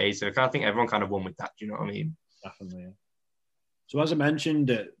the parade. So I kind of think everyone kind of won with that. Do you know what I mean? Definitely. Yeah. So as I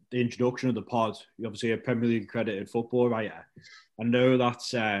mentioned at the introduction of the pod, you're obviously a Premier League accredited football writer. I know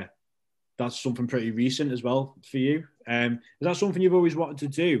that's something pretty recent as well for you. Is that something you've always wanted to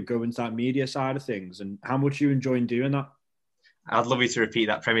do, go into that media side of things, and how much you enjoy doing that? I'd love you to repeat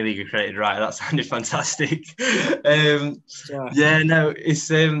that, Premier League accredited writer. That sounded fantastic.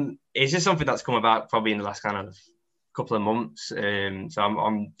 It's just something that's come about probably in the last kind of couple of months. So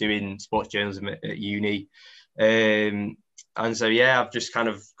I'm doing sports journalism at uni. And so, I've just kind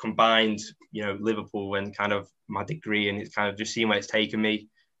of combined, Liverpool and kind of my degree, and it's kind of just seeing where it's taken me.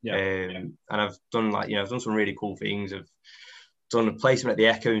 And I've done I've done some really cool things. I've done a placement at the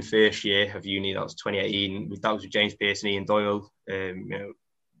Echo in first year of uni. That was 2018. That was with James Pearce and Ian Doyle,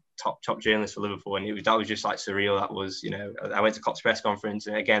 top journalists for Liverpool. And that was just like surreal. That was, I went to Klopp's press conference,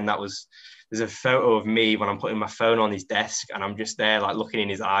 and again, there's a photo of me when I'm putting my phone on his desk, and I'm just there like looking in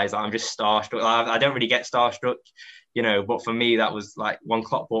his eyes. Like, I'm just starstruck. I don't really get starstruck, but for me, that was like when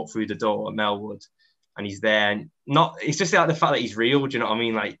Klopp walked through the door at Melwood, and he's there. And it's just like the fact that he's real. Do you know what I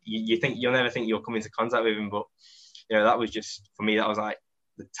mean? Like you think you'll never think you'll come into contact with him, but that was just, for me, that was like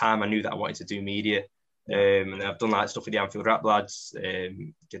the time I knew that I wanted to do media. And I've done like stuff with the Anfield Rap lads,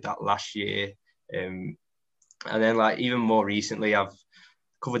 did that last year. And then like even more recently, I've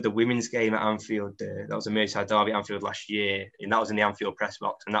covered the women's game at Anfield. That was a Merseyside derby at Anfield last year, and that was in the Anfield press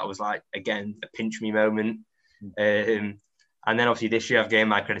box. And that was like, again, a pinch me moment. And then obviously this year I've gained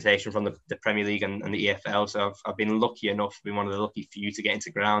my accreditation from the Premier League and the EFL. So I've been lucky enough, been one of the lucky few to get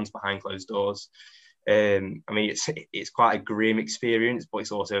into grounds behind closed doors. I mean, it's quite a grim experience, but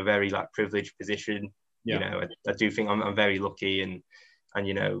it's also a very like privileged position. I do think I'm very lucky, and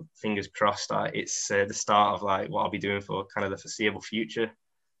fingers crossed that it's the start of like what I'll be doing for kind of the foreseeable future.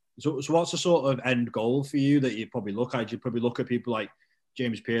 So what's the sort of end goal for you that you'd probably look at? You'd probably look at people like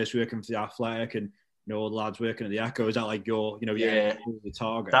James Pearce working for the Athletic and all the lads working at the Echo. Is that like your the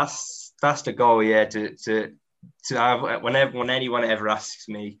target? That's the goal. Yeah, to have, when anyone ever asks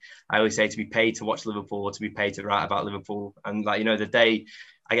me, I always say to be paid to watch Liverpool or to be paid to write about Liverpool. And like, the day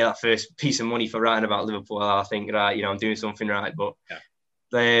I get that first piece of money for writing about Liverpool, I think, right, I'm doing something right. But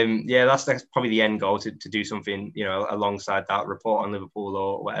that's probably the end goal, to do something, alongside that, report on Liverpool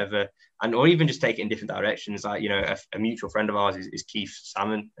or whatever, or even just take it in different directions. Like, a mutual friend of ours is Keith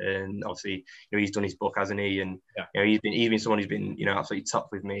Salmon, and obviously, he's done his book, hasn't he? And he's been someone who's been, absolutely top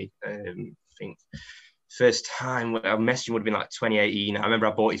with me. I think first time I messaged him would have been like 2018. I remember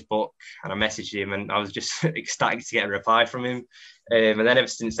I bought his book and I messaged him, and I was just ecstatic to get a reply from him. And then ever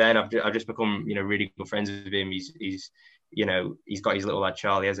since then, I've just become, really good friends with him. He's got his little lad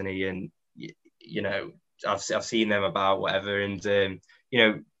Charlie, hasn't he? And I've seen them about whatever. And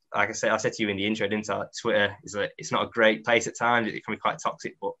like I said to you in the intro, didn't I? Twitter it's not a great place at times. It can be quite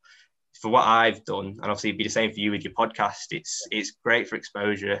toxic, but for what I've done, and obviously it'd be the same for you with your podcast, it's great for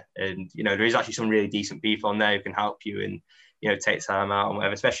exposure. And there is actually some really decent people on there who can help you and take time out and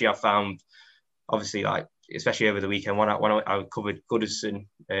whatever. Especially I found, obviously, like especially over the weekend, when I covered Goodison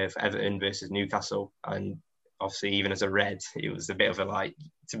for Everton versus Newcastle, and obviously even as a Red, it was a bit of a like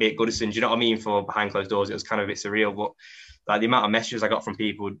to be at Goodison. Do you know what I mean? For behind closed doors, it was kind of a bit surreal, but like the amount of messages I got from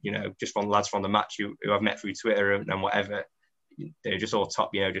people, just from lads from the match who I've met through Twitter and whatever, they're just all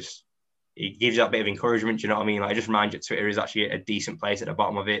top. Just it gives you that bit of encouragement. Do you know what I mean? Like, I just remind you, Twitter is actually a decent place at the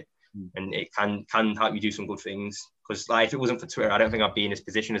bottom of it, and it can help you do some good things. Because like, if it wasn't for Twitter, I don't think I'd be in this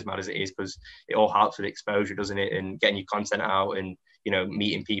position as mad as it is, because it all helps with exposure, doesn't it? And getting your content out, and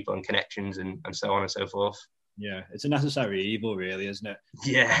meeting people and connections, and so on and so forth. Yeah, it's a necessary evil, really, isn't it?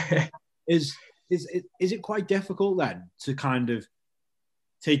 Yeah. Is is it quite difficult then to kind of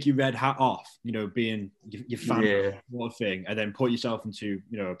take your red hat off, being your fan sort of thing, and then put yourself into,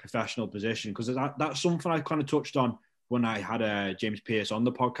 a professional position? Because that's something I kind of touched on when I had James Pearce on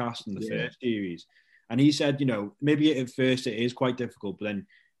the podcast in the first series. And he said, maybe at first it is quite difficult, but then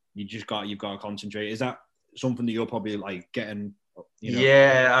you've got to concentrate. Is that something that you're probably like getting?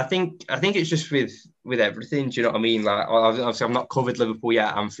 Yeah, I think it's just with everything. Do you know what I mean? Like, obviously, I've not covered Liverpool yet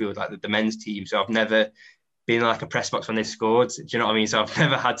at Anfield, like the men's team, so I've never been like a press box when they scored. Do you know what I mean? So I've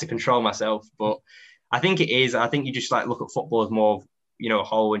never had to control myself. But I think it is. I think you just like look at football as more, a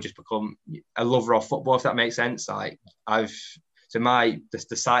whole, and just become a lover of football, if that makes sense. Like the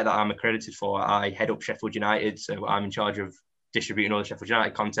site that I'm accredited for, I head up Sheffield United, so I'm in charge of distributing all the Sheffield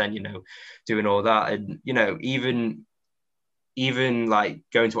United content, doing all that, and even like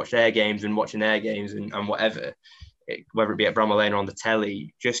going to watch their games and watching their games and whatever, whether it be at Bramall Lane or on the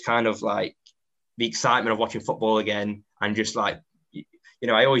telly, just kind of like the excitement of watching football again. And just like,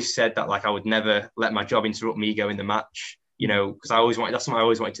 I always said that like I would never let my job interrupt me going the match, because that's something I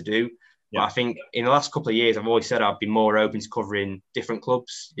always wanted to do. Yeah. But I think in the last couple of years, I've always said I'd be more open to covering different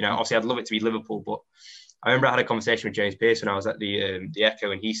clubs. Obviously I'd love it to be Liverpool, but I remember I had a conversation with James Pearce when I was at the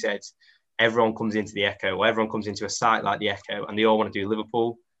Echo, and he said, everyone comes into the Echo, or everyone comes into a site like the Echo, and they all want to do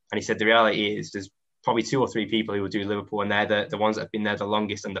Liverpool. And he said the reality is there's probably 2 or 3 people who will do Liverpool, and they're the ones that have been there the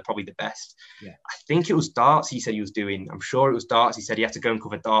longest, and they're probably the best. Yeah. I think it was darts he said he was doing. I'm sure it was darts. He said he had to go and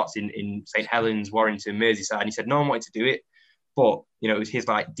cover darts in St Helens, Warrington, Merseyside. And he said no one wanted to do it. But, it was his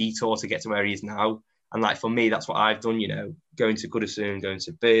like detour to get to where he is now. And like for me, that's what I've done, going to Goodison, going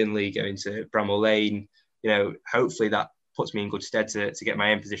to Burnley, going to Bramall Lane. Hopefully that puts me in good stead to get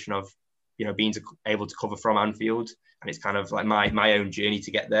my own position of, being able to cover from Anfield. And it's kind of like my own journey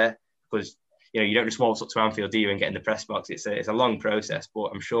to get there, because, you don't just waltz up to Anfield, do you, and get in the press box. It's a long process, but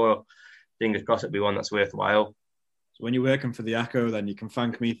I'm sure, fingers crossed, it'll be one that's worthwhile. So when you're working for the Echo, then you can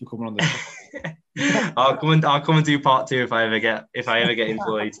thank me for coming on the I'll come and do part 2 if I ever get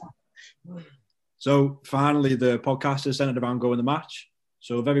employed. So finally, the podcast is centered around going the match.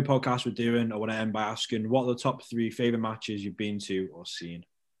 So with every podcast we're doing, I want to end by asking, what are the top 3 favourite matches you've been to or seen?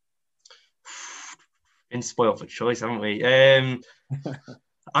 Been spoiled for choice, haven't we?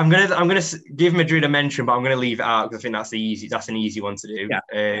 I'm gonna give Madrid a mention, but I'm gonna leave it out because I think that's an easy one to do.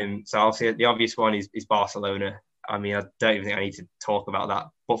 Yeah. So obviously the obvious one is Barcelona. I mean, I don't even think I need to talk about that,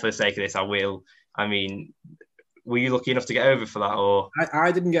 but for the sake of this, I will. I mean, were you lucky enough to get over for that, or?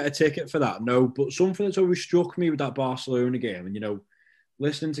 I didn't get a ticket for that, no. But something that's always struck me with that Barcelona game, and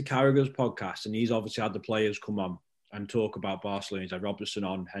listening to Carragher's podcast, and he's obviously had the players come on and talk about Barcelona. He's had Robertson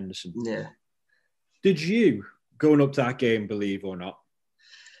on, Henderson. Yeah. Did you, going up to that game, believe or not?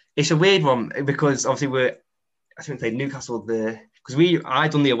 It's a weird one because obviously I think we played Newcastle because I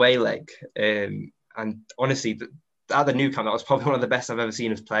done the away leg, and honestly, at the Nou Camp, that was probably one of the best I've ever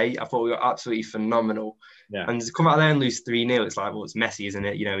seen us play. I thought we were absolutely phenomenal. Yeah. And to come out there and lose 3-0, it's like, well, it's Messi, isn't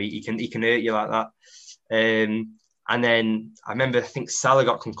it? He can hurt you like that. And then I remember, I think Salah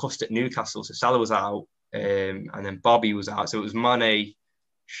got concussed at Newcastle, so Salah was out, and then Bobby was out, so it was Mane,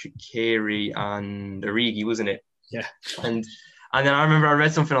 Shaqiri, and Origi, wasn't it? Yeah. And then I remember I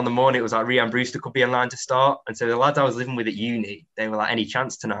read something on the morning. It was like Rhian Brewster could be in line to start. And so the lads I was living with at uni, they were like, any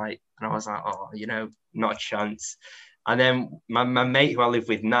chance tonight? And I was like, oh, not a chance. And then my mate who I live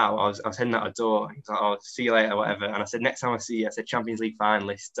with now, I was heading out the door. He was like, oh, see you later, whatever. And I said, next time I see you, I said, Champions League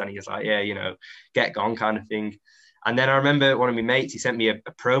finalists. And he was like, yeah, get gone kind of thing. And then I remember one of my mates, he sent me a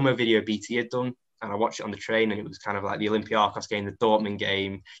promo video BT had done. And I watched it on the train, and it was kind of like the Olympiacos game, the Dortmund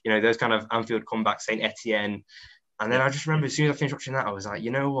game, those kind of Anfield comebacks, St. Etienne. And then I just remember as soon as I finished watching that, I was like,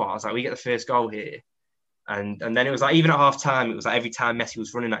 you know what? I was like, we get the first goal here. And then it was like, even at half time, it was like every time Messi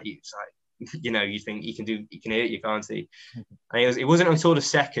was running at you, it's like, you think he can hurt you, can't he? And it wasn't until the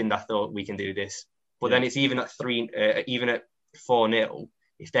second I thought we can do this. But then it's even at 4-0,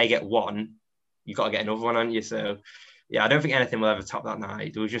 if they get one, you've got to get another one, haven't you? So yeah, I don't think anything will ever top that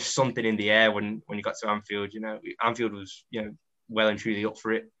night. There was just something in the air when you got to Anfield. Anfield was well and truly up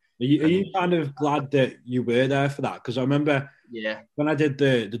for it. Are you kind of glad that you were there for that? Because I remember when I did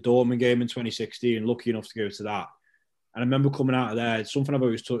the Dortmund game in 2016, lucky enough to go to that, and I remember coming out of there, it's something I've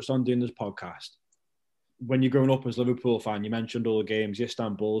always touched on doing this podcast. When you're growing up as a Liverpool fan, you mentioned all the games,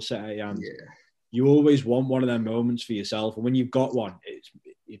 Istanbul, St. Etienne. Yeah. You always want one of them moments for yourself, and when you've got one,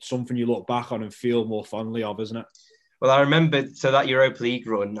 it's something you look back on and feel more fondly of, isn't it? Well, I remember, so that Europa League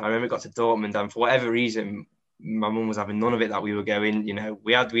run, I remember got to Dortmund, and for whatever reason, my mum was having none of it that we were going.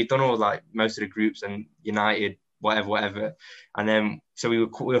 We'd done all like most of the groups and United, whatever. And then, so we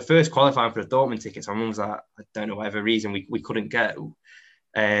were first qualifying for the Dortmund tickets. My mum was like, I don't know, whatever reason, we couldn't go.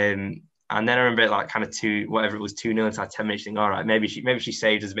 And And then I remember it like kind of 2-0 inside 10 minutes, thinking, all right, maybe she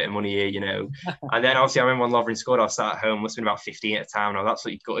saved us a bit of money here, you know. And then obviously I remember when Lovren scored, I was sat at home, must have been about 15 at the time, and I was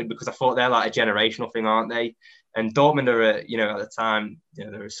absolutely gutted because I thought they're like a generational thing, aren't they? And Dortmund are, you know, at the time, you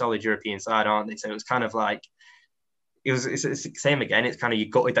know, they're a solid European side, aren't they? So it was kind of like, it's the same again. It's kind of, you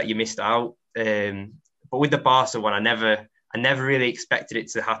gutted that you missed out. But with the Barca one, I never really expected it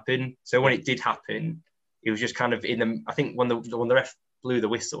to happen. So when it did happen, it was just kind of I think when the ref blew the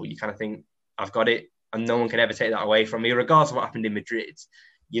whistle, you kind of think, I've got it, and no one can ever take that away from me, regardless of what happened in Madrid.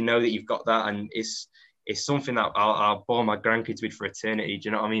 You know that you've got that, and it's something that I'll bore my grandkids with for eternity. Do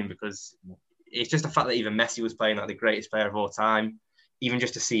you know what I mean? Because it's just the fact that even Messi was playing like the greatest player of all time. Even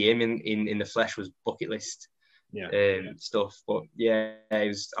just to see him in the flesh was bucket list stuff. But yeah,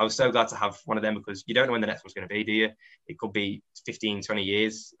 I was so glad to have one of them, because you don't know when the next one's going to be, do you? It could be 15, 20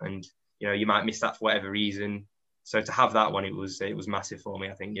 years, and you know, you might miss that for whatever reason. So to have that one, it was massive for me,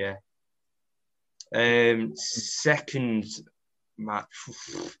 I think. Yeah. Second match,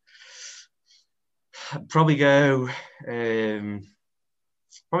 probably go Bayern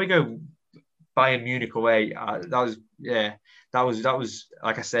Munich away. That was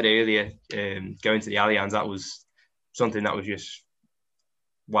like I said earlier, going to the Allianz. That was something that was just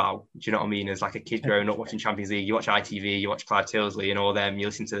wow. Do you know what I mean? As like a kid growing up watching Champions League, you watch ITV, you watch Clive Tilsley and all them, you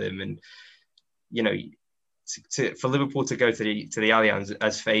listen to them, and you know, for Liverpool to go to the Allianz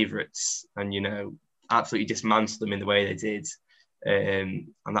as favourites and, you know, absolutely dismantle them in the way they did, and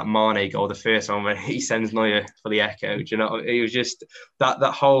that Mane goal, the first one when he sends Neuer for the echo, do you know, it was just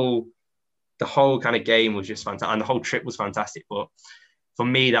the whole kind of game was just fantastic, and the whole trip was fantastic. But for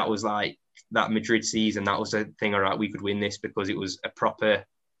me, that was like that Madrid season, that was a thing. All right, we could win this, because it was a proper.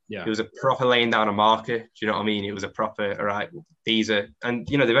 Yeah. It was a proper laying down a marker. Do you know what I mean? It was a proper, all right, these are, and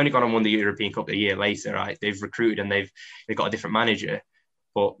you know, they've only gone and won the European Cup a year later, right? They've recruited and they've got a different manager,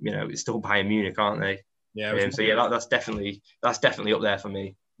 but you know, it's still Bayern Munich, aren't they? Yeah. So yeah, that's definitely up there for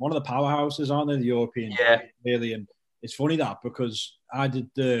me. One of the powerhouses, aren't they? The European. Yeah. Really, and it's funny that, because I did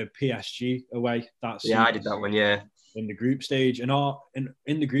the PSG away. I did that one. Yeah. In the group stage, and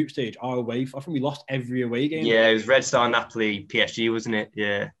in the group stage, our away, I think we lost every away game. Yeah, it was Red Star, Napoli, PSG, wasn't it?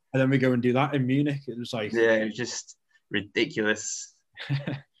 Yeah. And then we go and do that in Munich. It was like, yeah, it was just ridiculous.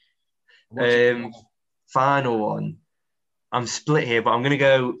 Final one. I'm split here, but I'm going to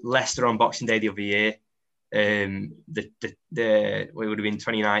go Leicester on Boxing Day the other year. It would have been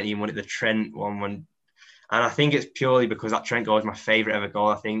 2019, won it, the Trent one. And I think it's purely because that Trent goal is my favourite ever goal.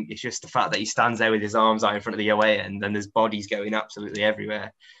 I think it's just the fact that he stands there with his arms out in front of the away end, and there's bodies going absolutely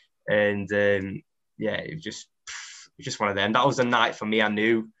everywhere. And it was just one of them. That was the night for me, I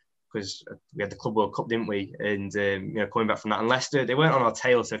knew, because we had the Club World Cup, didn't we? And coming back from that, and Leicester, they weren't on our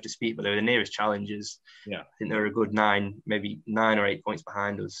tail, so to speak, but they were the nearest challengers. Yeah, I think they were a good 9 or 8 points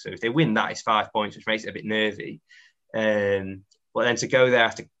behind us. So if they win that, it's 5 points, which makes it a bit nervy. But then to go there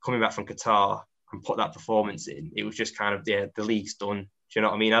after coming back from Qatar and put that performance in, it was just kind of, the league's done. Do you know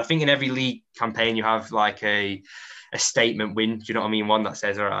what I mean? I think in every league campaign you have like a statement win. Do you know what I mean? One that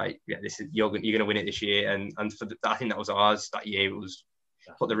says, all right, yeah, you're going to win it this year. And I think that was ours that year. It was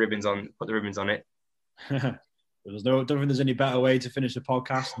put the ribbons on it. Don't think there's any better way to finish the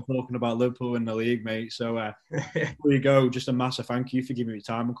podcast than talking about Liverpool in the league, mate. So before you go, just a massive thank you for giving me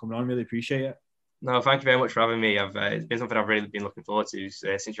time and coming on. Really appreciate it. No, thank you very much for having me. It's been something I've really been looking forward to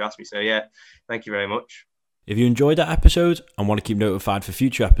since you asked me. So yeah, thank you very much. If you enjoyed that episode and want to keep notified for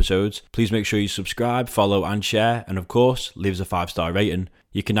future episodes, please make sure you subscribe, follow and share, and of course, leave us a 5-star rating.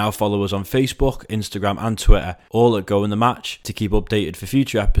 You can now follow us on Facebook, Instagram and Twitter, all at Go in the Match, to keep updated for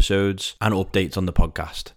future episodes and updates on the podcast.